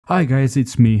Hi guys,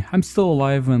 it's me. I'm still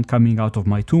alive and coming out of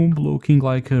my tomb looking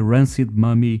like a rancid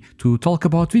mummy to talk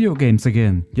about video games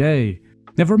again. Yay!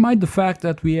 Never mind the fact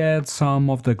that we had some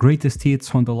of the greatest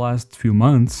hits on the last few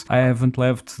months. I haven't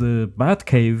left the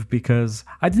Batcave because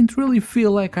I didn't really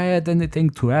feel like I had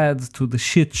anything to add to the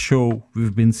shit show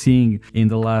we've been seeing in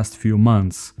the last few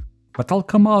months. But I'll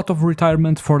come out of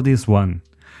retirement for this one,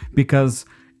 because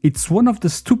it's one of the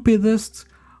stupidest,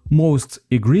 most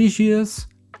egregious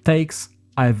takes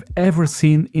I've ever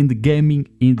seen in the gaming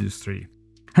industry.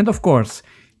 And of course,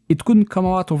 it couldn't come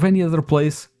out of any other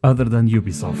place other than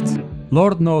Ubisoft.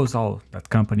 Lord knows how that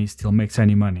company still makes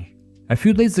any money. A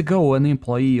few days ago, an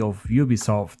employee of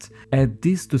Ubisoft had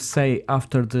this to say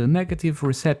after the negative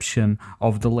reception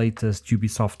of the latest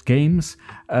Ubisoft games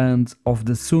and of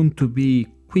the soon-to-be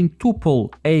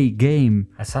quintuple A game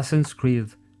Assassin's Creed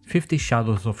 50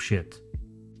 Shadows of Shit.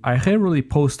 I rarely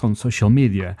post on social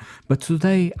media, but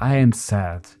today I am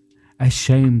sad,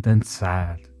 ashamed and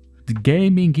sad. The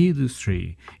gaming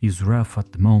industry is rough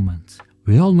at the moment,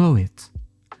 we all know it.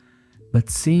 But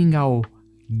seeing how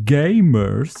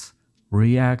gamers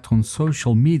react on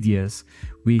social medias,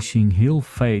 wishing ill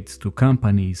fate to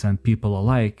companies and people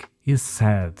alike, is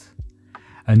sad.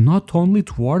 And not only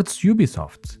towards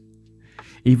Ubisoft.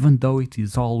 Even though it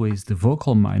is always the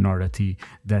vocal minority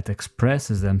that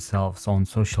expresses themselves on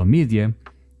social media,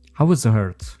 I was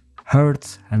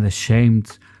hurt and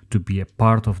ashamed to be a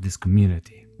part of this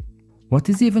community. What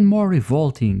is even more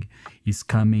revolting is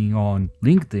coming on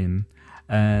LinkedIn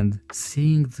and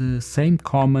seeing the same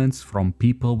comments from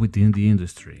people within the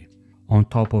industry. On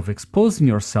top of exposing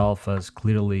yourself as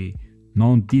clearly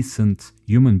non-decent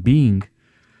human being,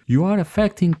 you are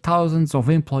affecting thousands of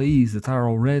employees that are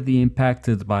already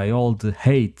impacted by all the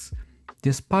hate,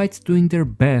 despite doing their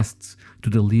best to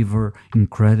deliver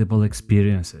incredible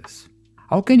experiences.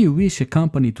 How can you wish a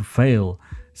company to fail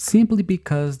simply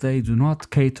because they do not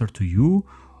cater to you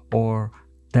or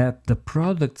that the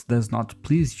product does not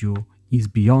please you is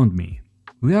beyond me.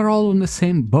 We are all on the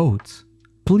same boat.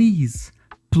 Please,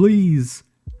 please,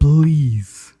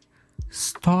 please,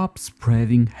 stop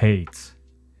spreading hate.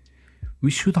 We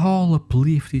should all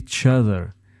uplift each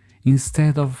other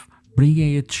instead of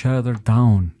bringing each other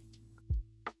down.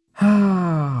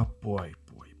 Boy.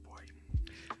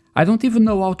 I don't even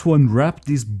know how to unwrap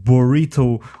this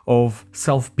burrito of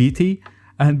self-pity,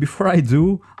 and before I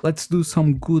do, let's do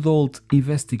some good old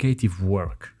investigative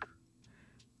work.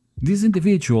 This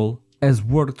individual has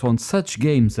worked on such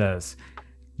games as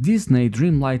Disney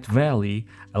Dreamlight Valley,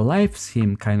 a life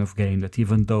sim kind of game that,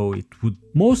 even though it would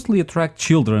mostly attract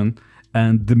children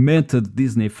and demented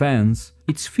Disney fans,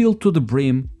 it's filled to the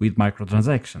brim with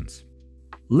microtransactions.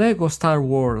 Lego Star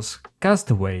Wars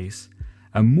Castaways,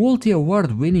 a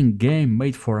multi-award winning game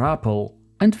made for Apple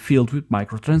and filled with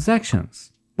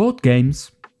microtransactions. Both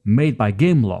games made by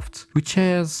Gameloft, which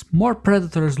has more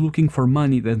predators looking for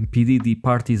money than PDD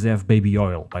parties have baby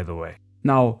oil, by the way.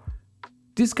 Now,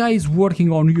 this guy is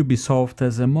working on Ubisoft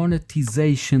as a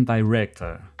monetization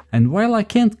director. And while I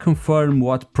can't confirm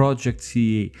what projects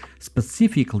he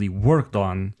specifically worked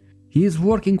on, he is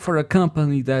working for a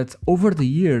company that over the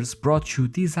years brought you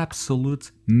these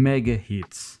absolute mega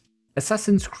hits.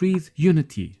 Assassin's Creed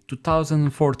Unity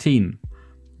 2014,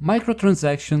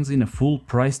 microtransactions in a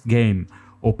full-priced game,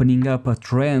 opening up a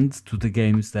trend to the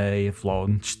games they have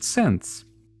launched since.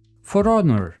 For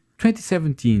Honor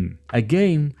 2017, a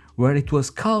game where it was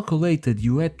calculated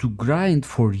you had to grind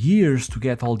for years to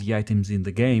get all the items in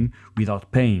the game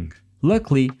without paying.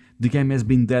 Luckily, the game has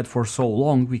been dead for so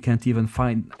long we can't even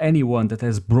find anyone that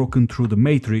has broken through the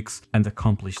Matrix and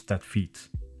accomplished that feat.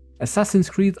 Assassin's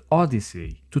Creed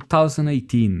Odyssey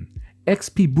 2018,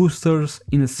 XP boosters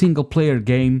in a single player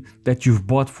game that you've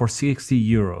bought for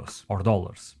 €60 or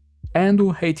dollars. Ende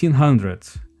 1800,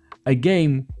 a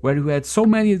game where you had so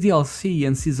many DLC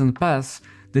and season pass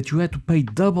that you had to pay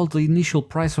double the initial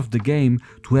price of the game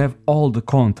to have all the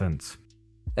content.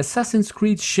 Assassin's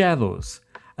Creed Shadows,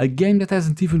 a game that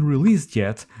hasn't even released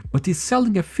yet, but is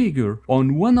selling a figure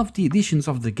on one of the editions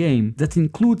of the game that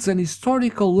includes an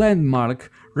historical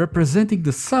landmark representing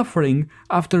the suffering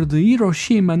after the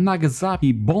Hiroshima and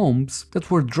Nagasaki bombs that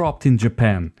were dropped in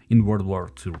Japan in World War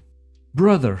II.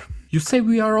 Brother, you say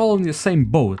we are all in the same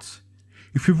boat.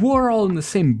 If we were all in the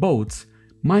same boat,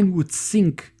 mine would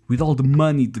sink with all the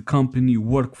money the company you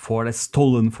work for has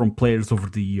stolen from players over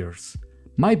the years.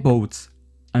 My boats,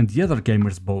 and the other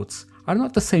gamers' boats, are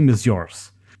not the same as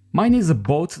yours. Mine is a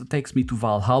boat that takes me to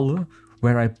Valhalla,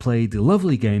 where I play the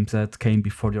lovely games that came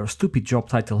before your stupid job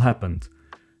title happened.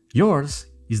 Yours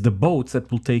is the boat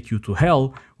that will take you to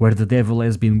hell, where the devil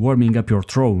has been warming up your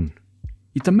throne.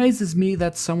 It amazes me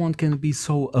that someone can be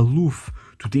so aloof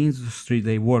to the industry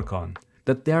they work on,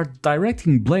 that they are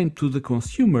directing blame to the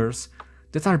consumers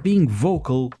that are being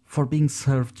vocal for being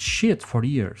served shit for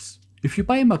years. If you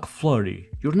buy a McFlurry,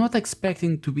 you're not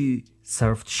expecting to be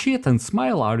served shit and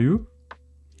smile, are you?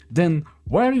 Then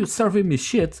why are you serving me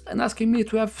shit and asking me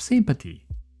to have sympathy?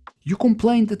 You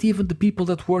complain that even the people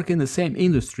that work in the same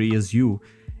industry as you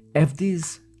have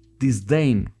this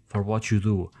disdain for what you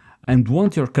do and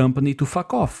want your company to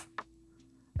fuck off.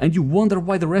 And you wonder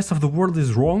why the rest of the world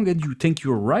is wrong and you think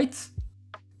you're right?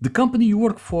 The company you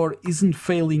work for isn't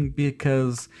failing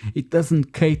because it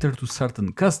doesn't cater to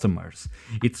certain customers.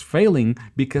 It's failing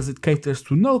because it caters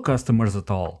to no customers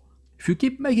at all. If you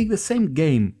keep making the same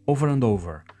game over and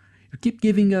over, you keep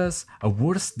giving us a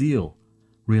worse deal,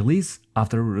 release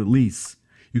after release.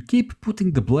 You keep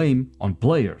putting the blame on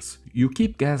players. You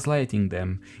keep gaslighting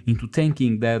them into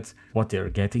thinking that what they're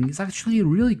getting is actually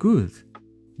really good.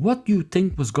 What do you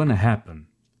think was gonna happen?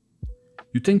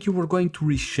 You think you were going to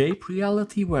reshape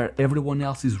reality where everyone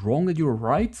else is wrong and you're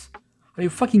right? Are you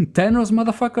fucking Thanos,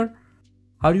 motherfucker?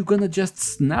 Are you gonna just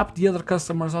snap the other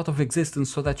customers out of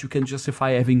existence so that you can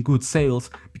justify having good sales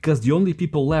because the only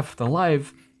people left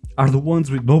alive are the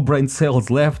ones with no brain cells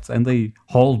left and they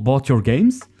all bought your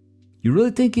games? You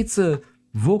really think it's a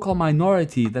vocal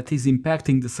minority that is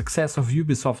impacting the success of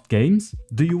Ubisoft games?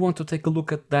 Do you want to take a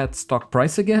look at that stock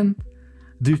price again?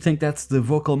 Do you think that's the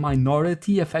vocal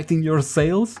minority affecting your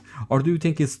sales? Or do you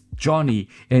think it's Johnny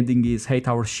ending his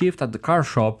 8-hour shift at the car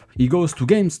shop? He goes to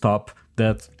GameStop,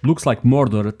 that looks like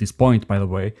Mordor at this point by the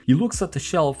way. He looks at the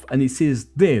shelf and he sees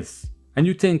this. And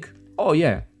you think, oh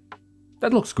yeah,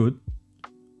 that looks good.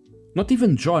 Not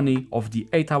even Johnny of the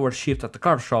 8-hour shift at the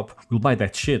car shop will buy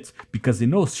that shit because he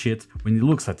knows shit when he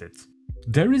looks at it.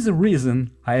 There is a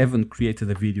reason I haven't created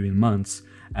a video in months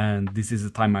and this is the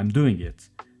time I'm doing it.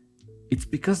 It's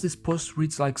because this post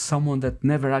reads like someone that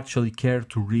never actually cared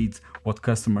to read what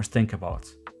customers think about.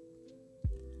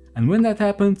 And when that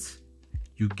happens,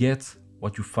 you get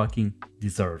what you fucking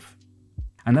deserve.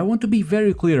 And I want to be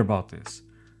very clear about this.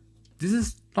 This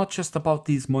is not just about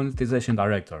this monetization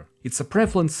director. It's a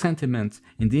prevalent sentiment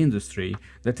in the industry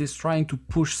that is trying to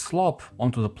push slop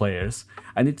onto the players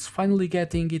and it's finally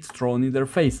getting it thrown in their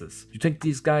faces. You think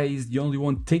this guy is the only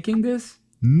one thinking this?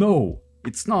 No,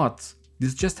 it's not.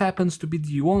 This just happens to be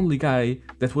the only guy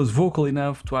that was vocal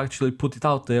enough to actually put it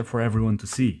out there for everyone to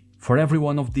see. For every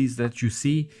one of these that you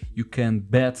see, you can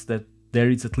bet that there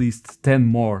is at least 10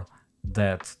 more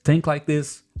that think like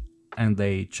this and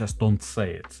they just don't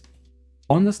say it.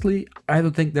 Honestly, I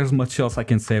don't think there's much else I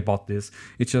can say about this.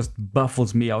 It just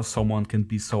baffles me how someone can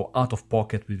be so out of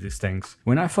pocket with these things.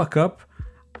 When I fuck up,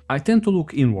 I tend to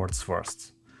look inwards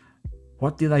first.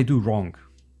 What did I do wrong?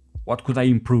 What could I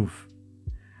improve?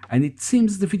 And it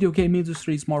seems the video game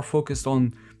industry is more focused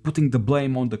on putting the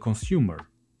blame on the consumer.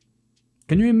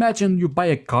 Can you imagine you buy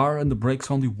a car and the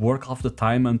brakes only work half the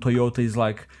time and Toyota is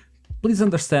like, please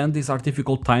understand these are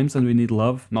difficult times and we need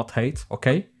love, not hate,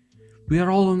 okay? We are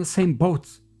all on the same boat,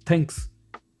 thanks.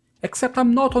 Except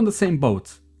I'm not on the same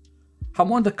boat.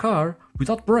 I'm on the car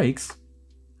without brakes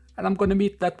and I'm gonna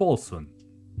meet that wall soon.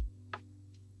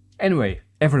 Anyway,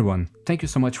 everyone, thank you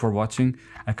so much for watching.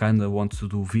 I kinda want to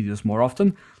do videos more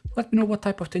often. Let me know what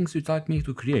type of things you'd like me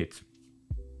to create.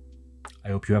 I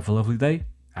hope you have a lovely day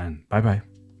and bye bye.